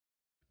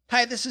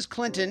Hi, this is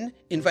Clinton,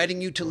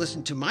 inviting you to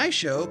listen to my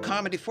show,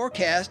 Comedy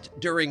Forecast,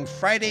 during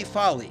Friday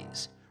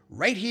Follies,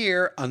 right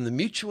here on the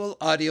Mutual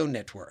Audio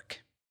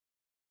Network.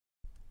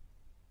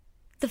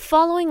 The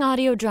following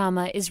audio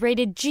drama is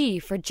rated G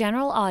for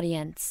general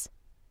audience.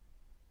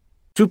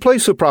 To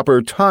place a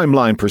proper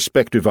timeline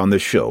perspective on the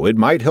show, it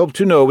might help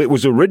to know it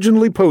was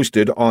originally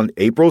posted on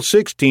April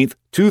 16th,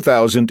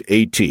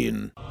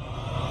 2018.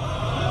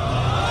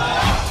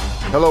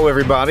 Hello,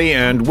 everybody,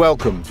 and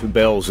welcome to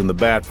Bells in the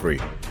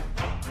Batfry.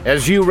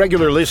 As you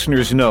regular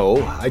listeners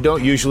know, I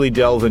don't usually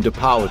delve into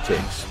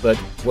politics, but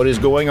what is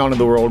going on in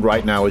the world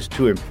right now is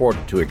too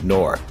important to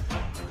ignore.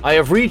 I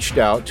have reached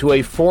out to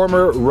a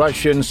former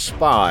Russian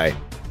spy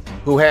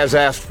who has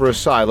asked for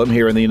asylum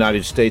here in the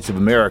United States of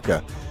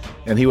America,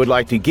 and he would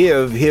like to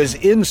give his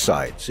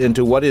insights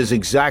into what is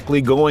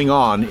exactly going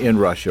on in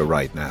Russia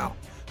right now.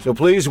 So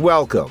please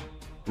welcome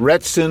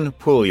Retsin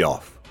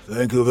Pulyov.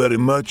 Thank you very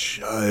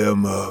much. I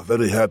am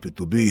very happy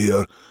to be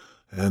here.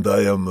 And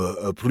I am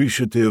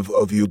appreciative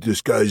of you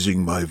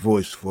disguising my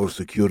voice for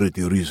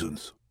security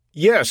reasons.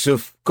 Yes,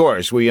 of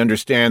course. We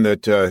understand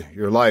that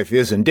your life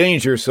is in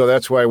danger, so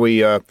that's why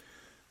we are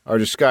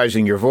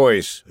disguising your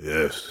voice.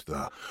 Yes.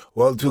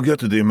 Well, to get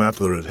to the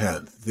matter at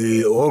hand,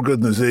 the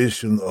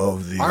organization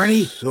of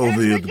the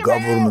Soviet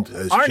government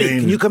has changed. Arnie,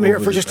 can you come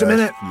here for just a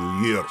minute?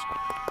 Few years.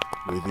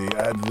 With the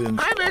advent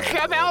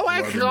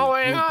what's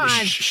going on?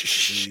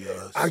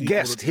 Our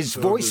guest, his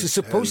voice is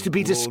supposed to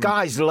be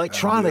disguised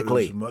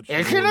electronically.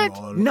 Isn't it?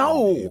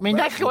 No. I mean,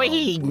 that's the way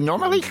he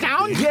normally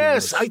sounds?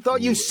 Yes, I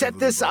thought you set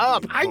this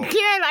up. I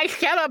did. I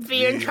set up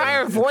the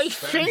entire voice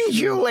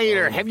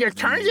simulator. Have you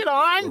turned it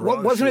on?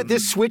 What, wasn't it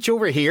this switch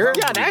over here?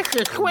 Yeah, that's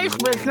the switch,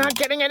 but it's not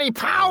getting any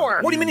power.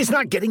 What do you mean it's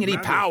not getting any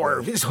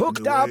power? It's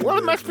hooked up. Well,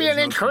 it must be an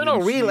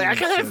internal relay. I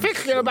can have it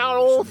fixed in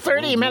about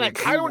 30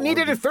 minutes. I don't need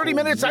it in 30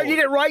 minutes. I need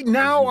it right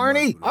now,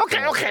 Arnie.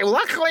 Okay.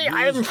 Luckily,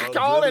 I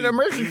installed an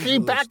emergency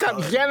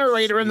backup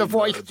generator in the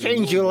voice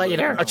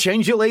changulator. A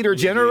changulator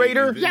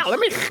generator? Yeah, let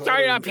me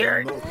start it up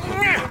here.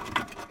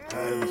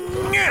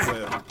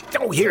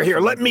 Oh, here,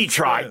 let me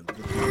try.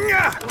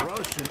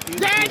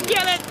 Dad,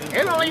 get it!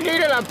 It only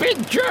needed a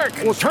big jerk.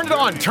 Well, turn it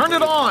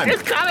on.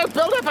 It's gotta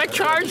build up a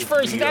charge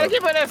first. You gotta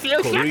give it a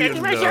few seconds.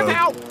 Mr.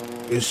 Bell.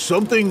 Is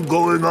something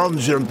going on,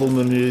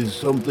 gentlemen? Is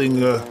something...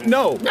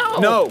 No.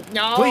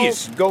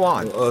 Please, go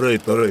on. All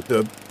right.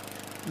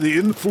 The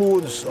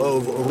influence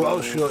of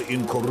Russia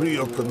in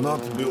Korea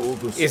cannot be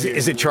overstated.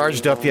 Is it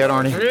charged up yet,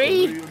 Arnie?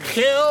 3,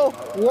 2,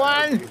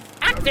 1,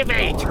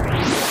 activate!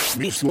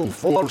 Missile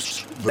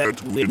force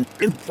that will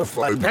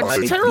interfere.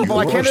 That's terrible.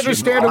 I can't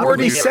understand a word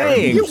he's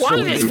saying. You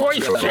wanted his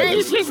voice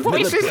changed. His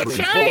voice is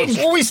changed.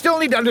 Well, we still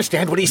need to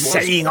understand what he's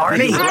saying,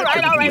 Arnie. All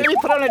right. Let me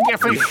put on a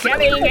different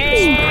setting.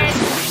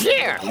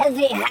 Here.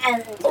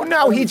 Oh,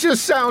 now he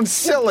just sounds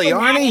silly,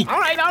 Arnie. All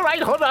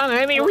right. Hold on.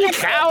 Let me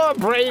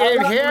recalibrate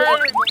it here.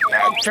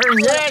 Turn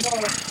this.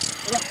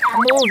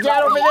 Move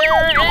that over there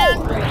and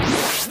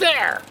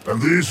there.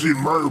 And this, in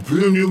my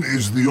opinion,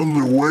 is the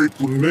only way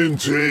to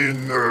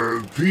maintain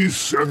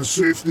peace and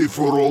safety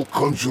for all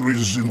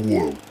countries in the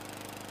world.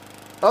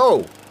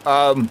 Oh,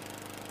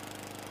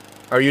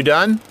 are you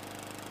done?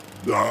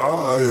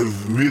 I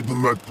have made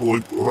my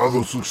point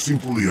rather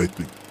succinctly, I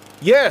think.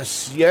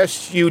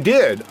 Yes, you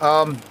did.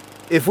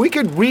 If we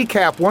could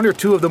recap one or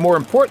two of the more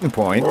important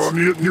points...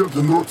 Yet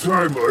no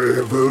time. I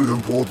have a very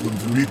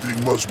important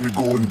meeting must be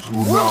going to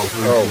now. Thank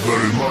you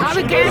very much. Not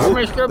again,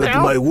 Mr. That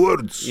Bell. my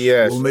words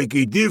will make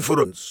a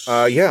difference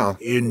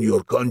in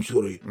your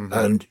country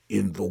and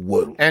in the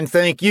world. And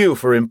thank you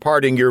for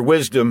imparting your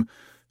wisdom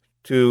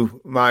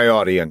to my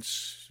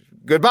audience.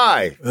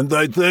 Goodbye. And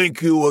I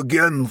thank you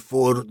again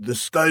for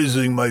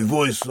disguising my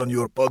voice on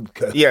your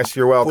podcast. Yes,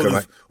 you're welcome.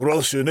 If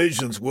Russian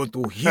agents were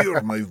to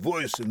hear my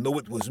voice and know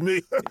it was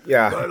me,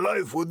 my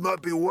life would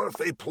not be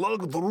worth a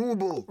plugged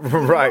ruble.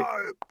 Right.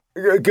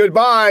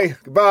 Goodbye.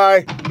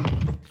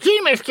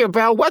 Gee, Mr.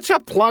 Bell, what's a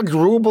plugged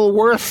ruble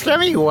worth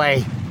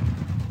anyway?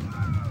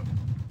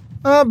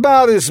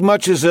 About as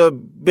much as a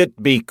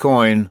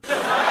Bitcoin.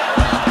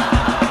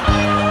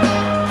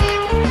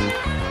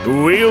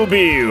 We'll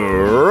be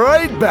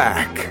right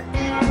back.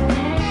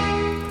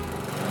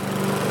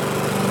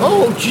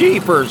 Oh,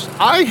 jeepers.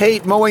 I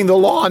hate mowing the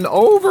lawn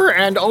over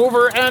and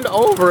over and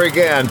over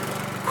again.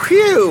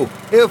 Phew,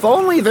 if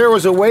only there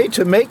was a way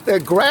to make the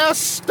grass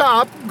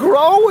stop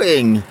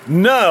growing.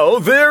 Now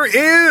there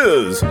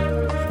is.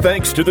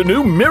 Thanks to the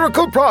new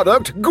miracle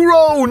product,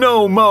 Grow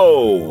No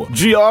Mow.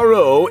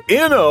 GRONOMOW.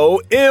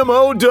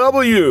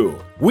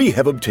 We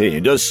have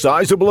obtained a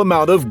sizable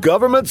amount of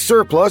government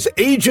surplus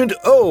Agent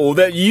O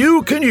that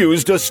you can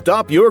use to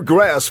stop your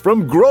grass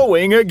from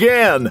growing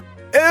again.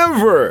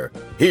 Ever.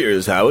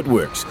 Here's how it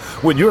works.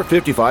 When your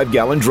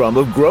 55-gallon drum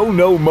of Grow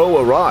No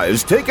Mow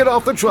arrives, take it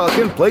off the truck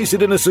and place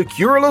it in a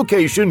secure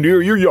location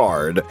near your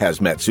yard.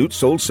 Hazmat suits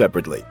sold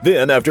separately.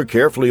 Then, after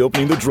carefully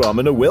opening the drum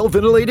in a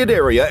well-ventilated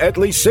area at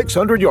least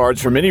 600 yards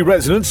from any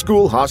residence,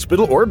 school,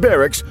 hospital, or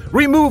barracks,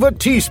 remove a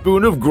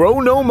teaspoon of Grow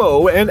No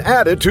Mow and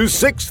add it to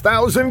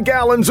 6,000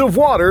 gallons of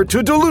water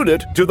to dilute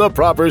it to the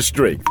proper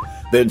strength.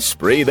 Then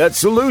spray that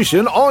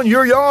solution on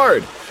your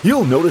yard.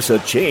 You'll notice a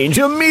change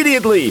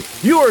immediately.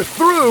 You're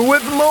through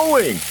with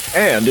mowing.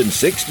 And in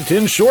 6 to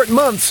 10 short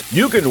months,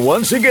 you can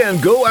once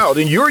again go out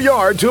in your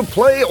yard to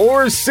play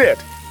or sit.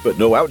 But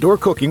no outdoor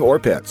cooking or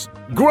pets.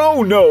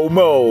 Grow No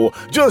Mow.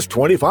 Just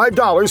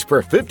 $25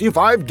 per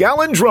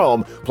 55-gallon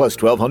drum, plus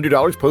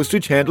 $1,200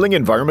 postage, handling,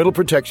 environmental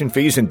protection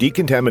fees, and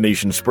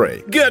decontamination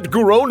spray. Get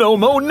Grow No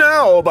Mow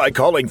now by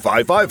calling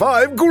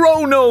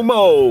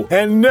 555-GROW-NO-MOW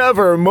and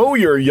never mow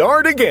your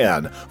yard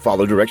again.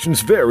 Follow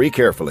directions very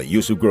carefully.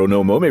 Use of Grow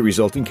No Mow may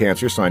result in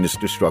cancer, sinus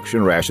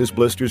destruction, rashes,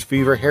 blisters,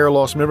 fever, hair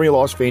loss, memory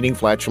loss, fainting,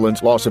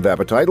 flatulence, loss of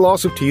appetite,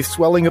 loss of teeth,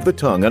 swelling of the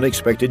tongue,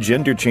 unexpected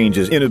gender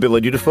changes,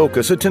 inability to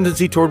focus, a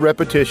tendency toward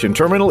repetition,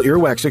 terminal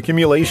earwax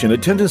accumulation, a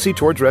tendency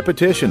towards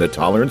repetition, a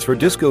tolerance for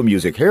disco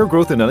music, hair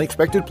growth in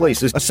unexpected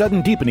places, a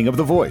sudden deepening of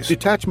the voice,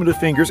 detachment of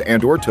fingers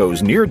and or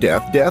toes, near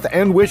death, death,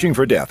 and wishing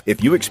for death.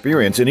 If you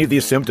experience any of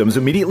these symptoms,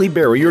 immediately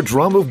bury your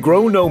drum of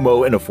Grow No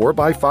Mow in a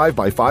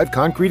 4x5x5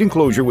 concrete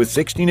enclosure with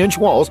 16-inch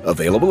walls,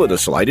 available at a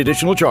slight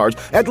additional charge,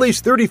 at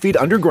least 30 feet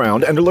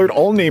underground, and alert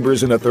all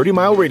neighbors in a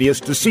 30-mile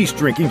radius to cease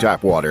drinking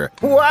tap water.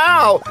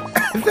 Wow!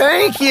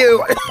 Thank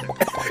you!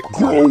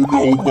 Grow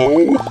No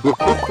Mow.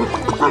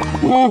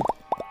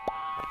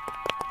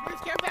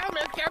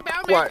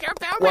 What?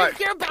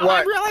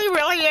 I'm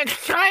really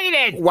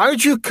excited. Why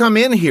did you come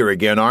in here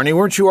again, Arnie?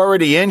 Weren't you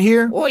already in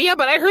here? Well, yeah,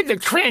 but I heard the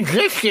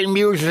transition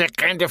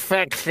music and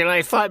effects, and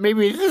I thought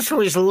maybe this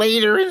was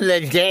later in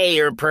the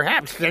day or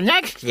perhaps the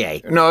next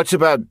day. No, it's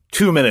about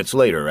 2 minutes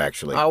later,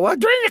 actually. Oh, well,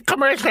 during the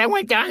commercial, I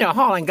went down the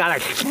hall and got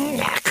a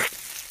snack.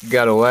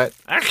 Got a what?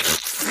 A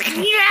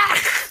snack.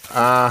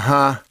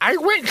 Uh-huh. I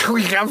went to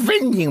the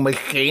vending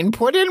machine,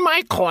 put in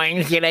my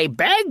coins, and a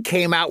bag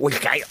came out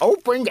which I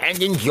opened and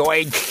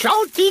enjoyed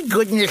salty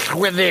goodness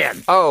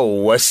within.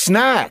 Oh, a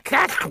snack.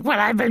 That's what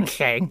I've been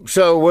saying.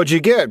 So what'd you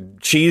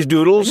get? Cheese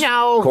doodles?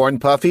 No. Corn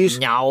puffies?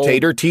 No.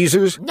 Tater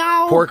teasers?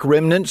 No. Pork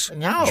remnants?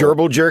 No.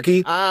 Gerbil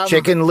jerky?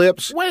 Chicken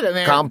lips? Wait a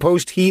minute.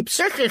 Compost heaps?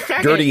 Just a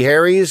second. Dirty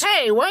Harrys?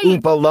 Hey, wait.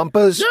 Oompa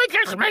Lumpas? You're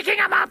just making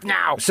them up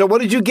now. So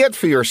what did you get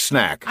for your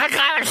snack? I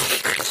got a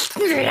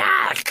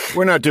snack.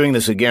 We're not doing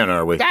this again,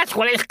 are we? That's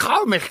what it's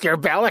called, Mr.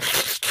 Bell.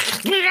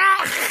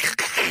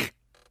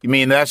 You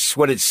mean that's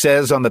what it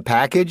says on the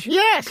package?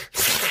 Yes.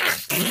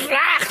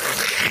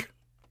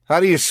 How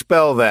do you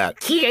spell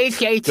that?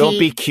 T-H-A-T. Don't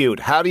be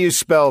cute. How do you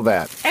spell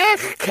that?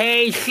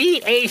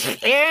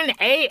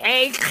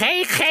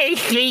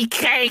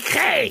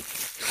 S-K-C-H-N-A-A-K-K-C-K-K.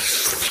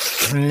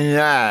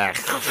 Snack.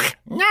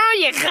 Now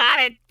you got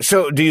it.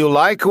 So do you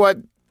like what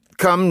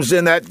comes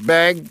in that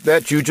bag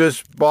that you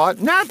just bought?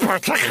 Not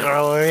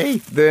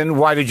particularly. Then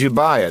why did you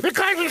buy it?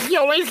 Because it's the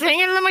only thing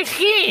in the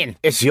machine.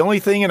 It's the only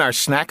thing in our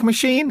snack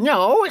machine?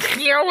 No, it's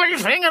the only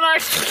thing in our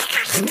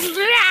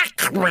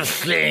snack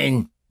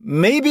machine.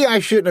 Maybe I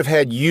shouldn't have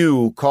had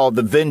you call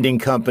the vending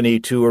company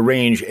to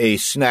arrange a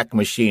snack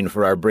machine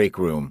for our break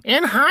room.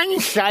 In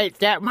hindsight,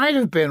 that might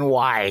have been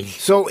wise.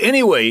 So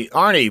anyway,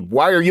 Arnie,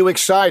 why are you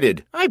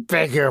excited? I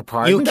beg your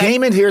pardon. You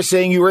came in here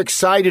saying you were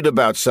excited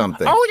about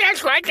something. Oh,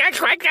 that's right.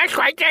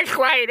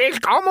 It's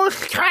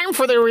almost time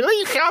for the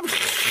release of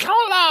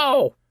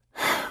Solo.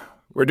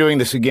 We're doing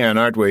this again,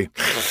 aren't we?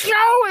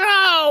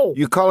 Solo!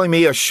 You calling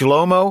me a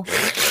Shlomo?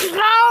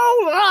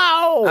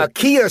 Solo! A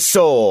Kia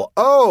Soul.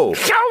 Oh.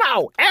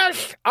 Solo!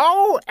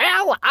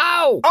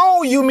 S-O-L-O!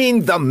 Oh, you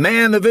mean the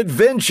man of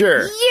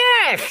adventure.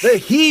 Yes! The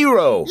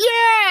hero.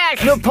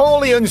 Yes!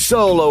 Napoleon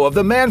Solo of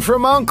The Man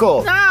from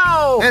U.N.C.L.E.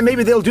 No! And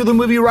maybe they'll do the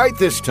movie right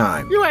this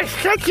time. You are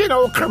such an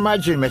old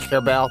curmudgeon,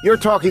 Mr. Bell. You're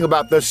talking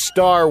about the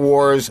Star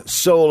Wars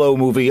Solo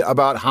movie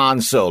about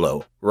Han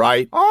Solo,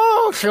 right?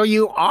 Oh, so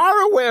you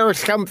are aware of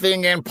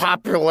something in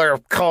popular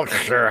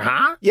culture,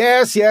 huh?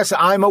 Yes,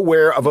 I'm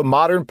aware of a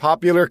modern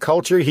popular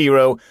culture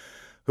hero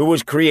who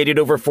was created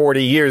over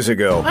 40 years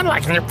ago.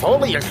 Unlike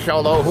Napoleon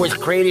Solo, who was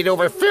created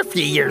over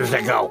 50 years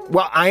ago.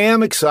 Well, I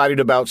am excited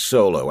about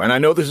Solo, and I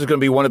know this is going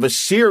to be one of a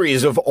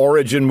series of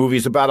origin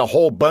movies about a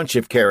whole bunch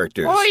of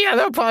characters. Oh, yeah,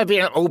 there'll probably be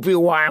an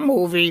Obi-Wan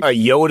movie. A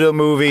Yoda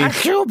movie. A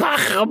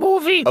Chewbacca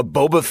movie. A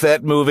Boba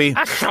Fett movie.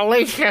 A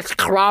Salacious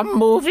Crumb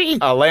movie.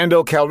 A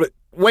Lando Calrissian...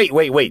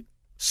 Wait.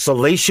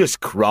 Salacious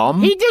Crumb?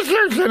 He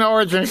deserves an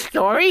origin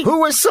story.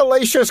 Who is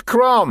Salacious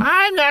Crumb?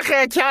 I'm not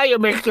going to tell you,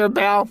 Mr.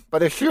 Bell.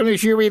 But as soon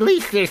as you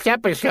release this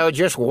episode,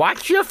 just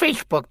watch your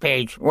Facebook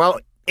page. Well,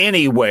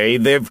 anyway,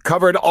 they've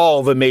covered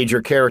all the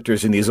major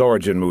characters in these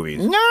origin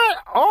movies. Not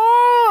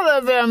all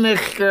of them,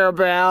 Mr.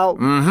 Bell.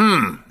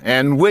 Mm-hmm.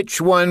 And which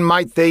one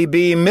might they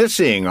be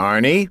missing,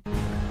 Arnie?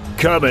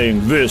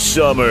 Coming this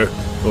summer,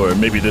 or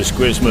maybe this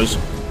Christmas,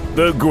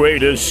 the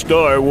greatest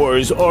Star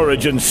Wars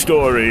origin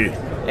story.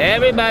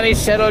 Everybody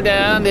settle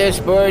down. This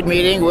board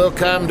meeting will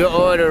come to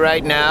order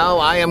right now.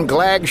 I am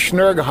Glag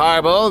Schnurg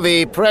Harble,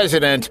 the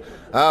president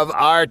of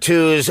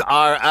R2's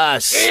R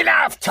Us.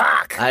 Enough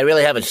talk! I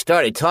really haven't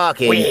started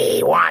talking.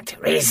 We want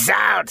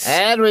results!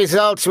 And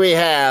results we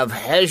have.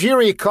 As you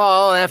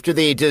recall, after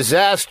the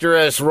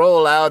disastrous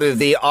rollout of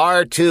the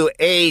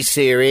R2A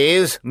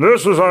series...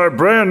 This is our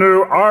brand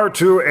new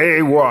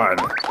R2A1.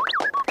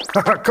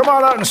 Come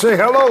on out and say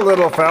hello,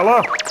 little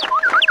fella.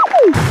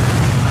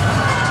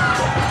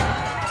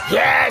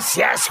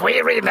 Yes,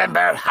 we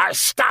remember. Our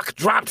stock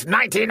dropped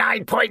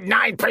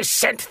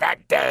 99.9%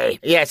 that day.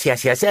 Yes.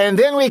 And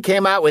then we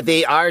came out with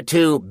the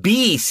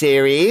R2B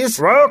series.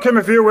 Welcome,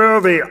 if you will,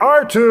 the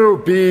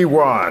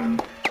R2B1.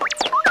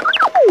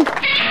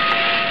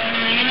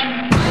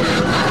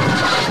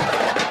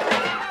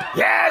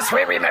 Yes,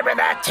 we remember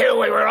that too.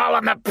 We were all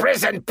on the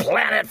prison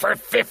planet for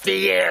 50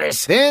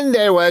 years. Then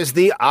there was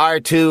the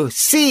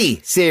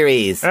R2C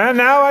series. And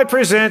now I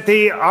present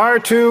the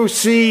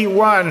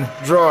R2C1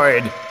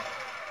 droid.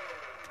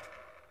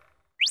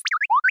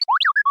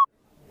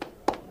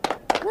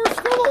 We're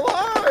still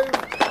alive!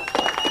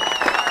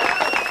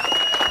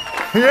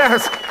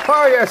 Yes,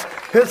 oh yes.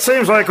 It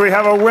seems like we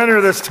have a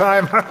winner this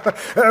time.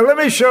 Let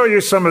me show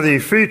you some of the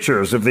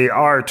features of the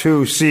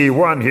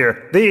R2C1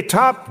 here. The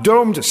top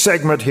domed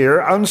segment here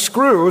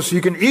unscrews.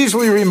 You can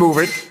easily remove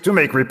it to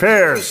make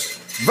repairs.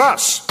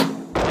 Thus.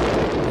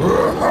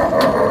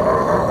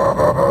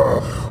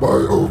 By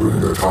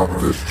opening the top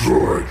of this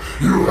droid,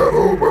 you have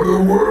opened a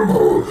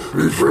wormhole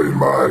between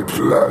my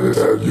planet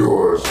and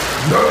yours.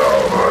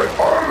 Now my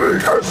army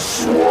can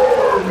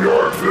swarm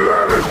your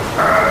planet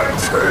and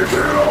take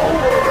it over.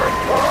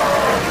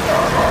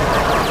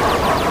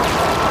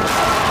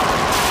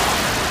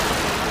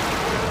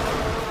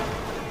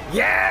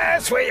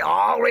 Yes, we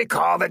all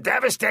recall the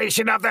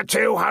devastation of the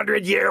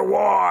 200-year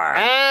war.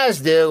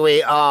 As do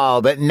we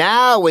all, but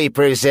now we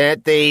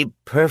present the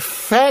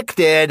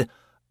perfected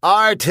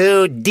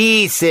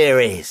R2D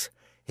series.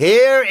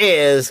 Here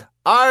is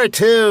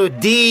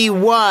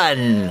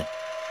R2D1.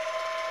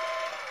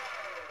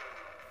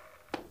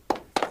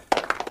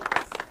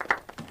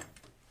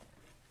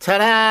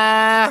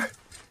 Ta-da!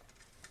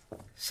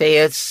 See,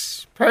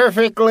 it's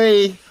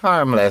perfectly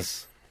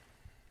harmless.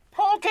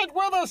 Poke it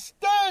with a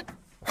stick!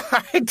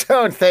 I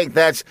don't think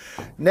that's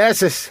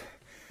necessary.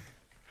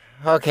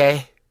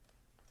 Okay.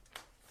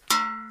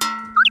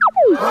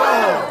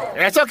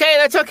 That's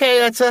okay.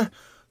 That's a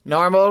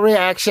normal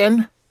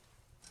reaction.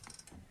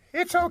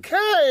 It's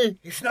okay.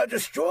 It's not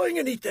destroying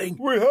anything.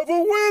 We have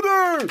a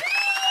winner!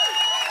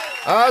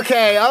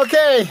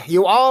 Okay.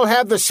 You all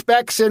have the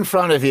specs in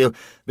front of you.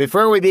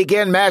 Before we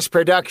begin mass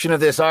production of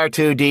this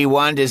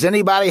R2D1, does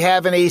anybody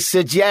have any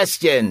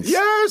suggestions?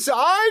 Yes,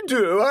 I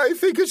do. I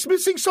think it's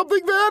missing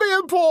something very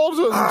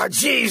important.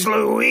 Geez,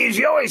 Louise,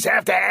 you always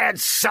have to add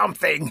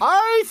something.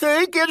 I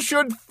think it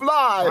should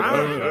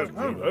fly.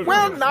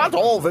 Well, not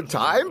all the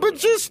time, but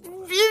just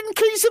in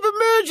case of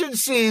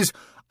emergencies.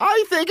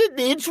 I think it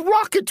needs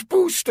rocket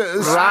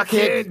boosters.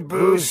 Rocket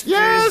boosters?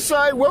 Yes,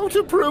 I won't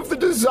approve the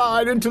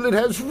design until it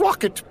has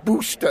rocket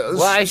boosters.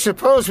 Well, I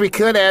suppose we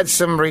could add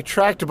some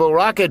retractable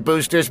rocket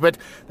boosters, but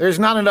there's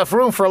not enough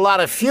room for a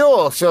lot of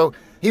fuel, so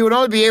he would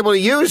only be able to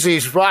use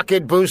these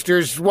rocket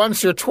boosters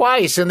once or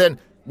twice and then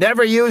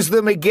never use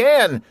them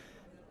again,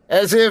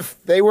 as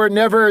if they were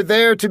never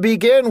there to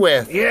begin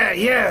with. Yeah,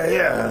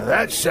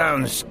 that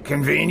sounds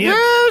convenient.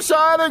 Yes,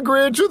 I'd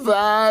agree to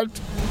that.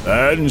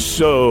 And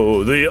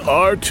so, the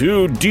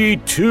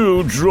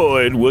R2-D2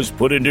 droid was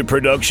put into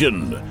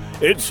production.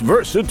 Its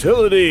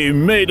versatility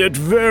made it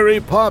very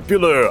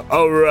popular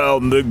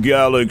around the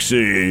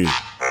galaxy.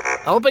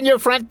 Open your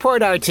front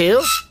port,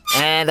 R2.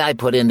 And I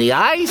put in the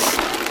ice,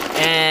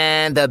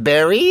 and the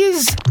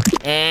berries,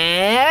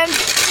 and...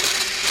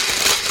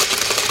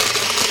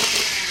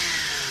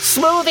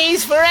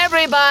 smoothies for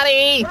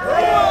everybody!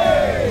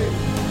 Hooray!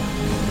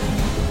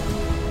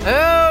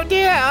 Oh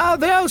dear,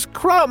 there's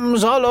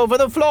crumbs all over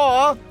the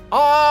floor.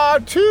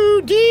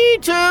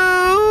 R2-D2!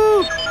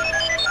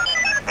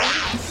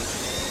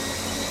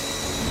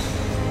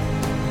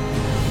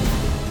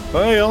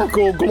 Hey,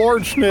 Uncle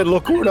Glordsmith,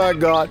 look what I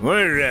got.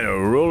 What is that, a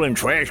rolling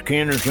trash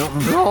can or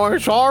something? No,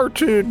 it's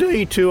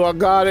R2-D2. I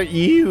got it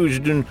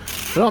used, and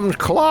something's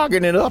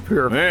clogging it up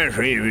here. Let's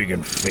see if we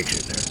can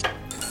fix it there.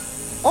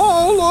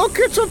 Oh, look,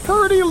 it's a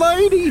pretty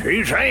lady.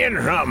 He's saying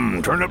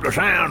something. Turn up the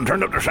sound.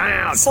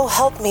 So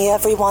help me,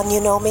 everyone,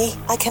 you know me.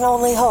 I can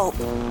only hope.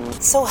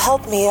 So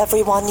help me,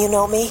 everyone, you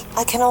know me.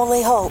 I can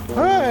only hope.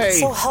 Hey,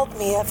 So help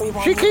me,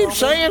 everyone. she keeps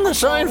saying the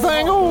same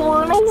thing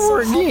over and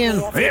over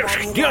again. It's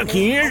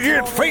skunky, is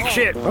it? Fix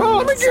it.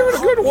 Oh, let me give it a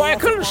good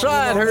whack on the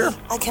side here.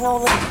 I can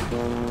only...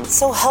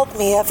 So help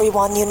me,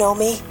 everyone, you know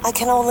me. I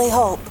can only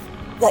hope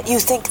that you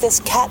think this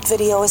cat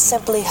video is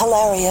simply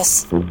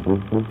hilarious.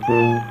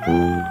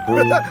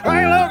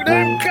 Hey, look,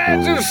 them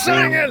cats is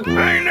singing.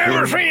 I ain't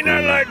never seen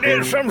nothing like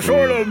this. Some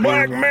sort of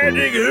black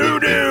magic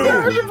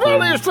hoodoo. It's the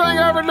funniest thing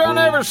I've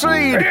ever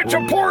seen. It's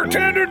a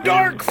portent of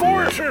dark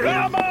forces.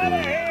 I'm out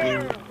of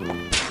here.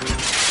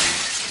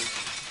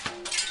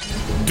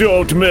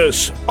 Don't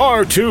miss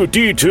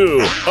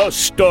R2-D2, a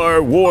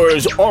Star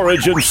Wars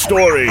origin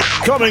story,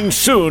 coming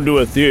soon to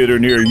a theater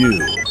near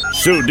you.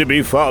 Soon to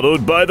be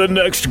followed by the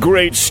next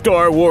great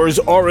Star Wars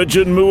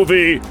origin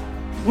movie,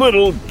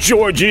 Little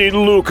Georgie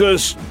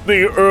Lucas,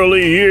 The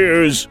Early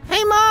Years.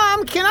 Hey,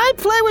 Mom, can I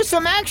play with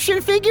some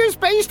action figures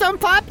based on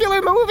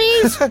popular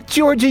movies?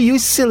 Georgie, you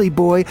silly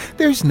boy.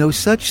 There's no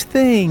such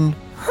thing.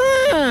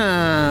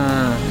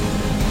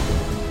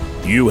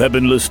 You have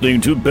been listening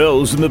to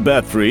Bells in the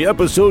Batfry,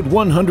 episode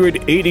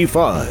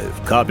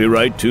 185.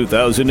 Copyright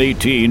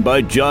 2018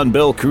 by John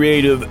Bell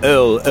Creative,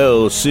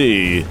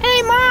 LLC.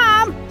 Hey,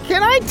 Mom,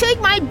 can I take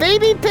my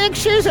baby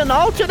pictures and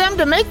alter them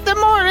to make them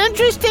more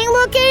interesting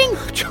looking?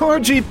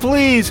 Georgie,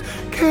 please.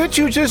 Can't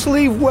you just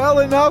leave well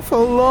enough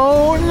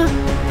alone?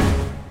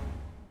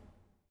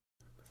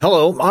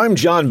 Hello, I'm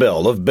John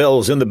Bell of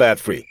Bells in the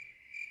Batfry.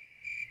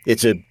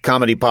 It's a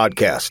comedy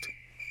podcast.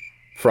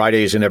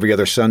 Fridays and every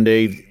other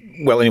Sunday.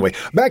 Well, anyway,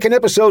 back in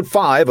episode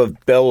 5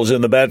 of Bells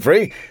in the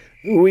Batfry,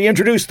 we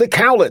introduced the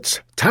cowlets,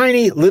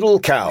 tiny little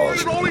cows. Where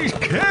did all these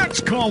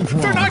cats come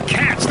from? They're not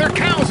cats, they're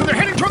cows, and they're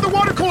heading toward the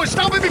water cooler.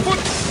 Stop it before...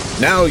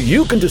 Now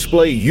you can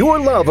display your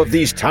love of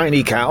these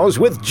tiny cows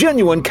with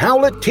genuine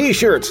cowlet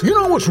t-shirts. You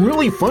know what's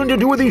really fun to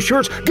do with these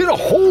shirts? Get a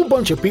whole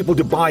bunch of people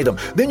to buy them.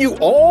 Then you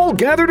all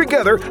gather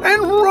together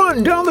and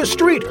run down the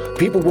street.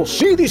 People will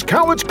see these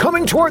cowlets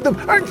coming toward them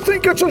and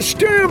think it's a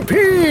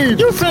stampede.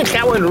 You think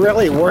that would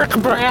really work,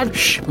 Brad?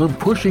 Shh, I'm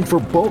pushing for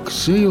bulk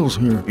sales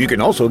here. You can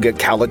also get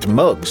cowlet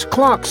mugs,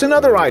 clocks, and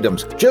other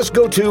items. Just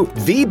go to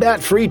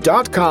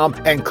thebatfree.com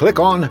and click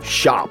on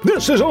Shop.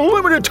 This is a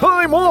limited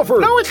time offer.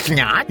 No, it's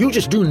not. You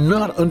just do not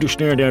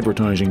understand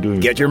advertising, do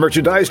you? Get your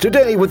merchandise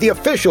today with the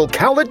official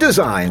cowlet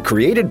design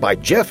created by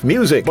Jeff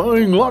Music.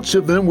 Buying lots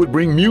of them would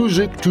bring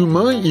music to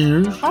my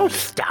ears. Oh,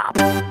 stop.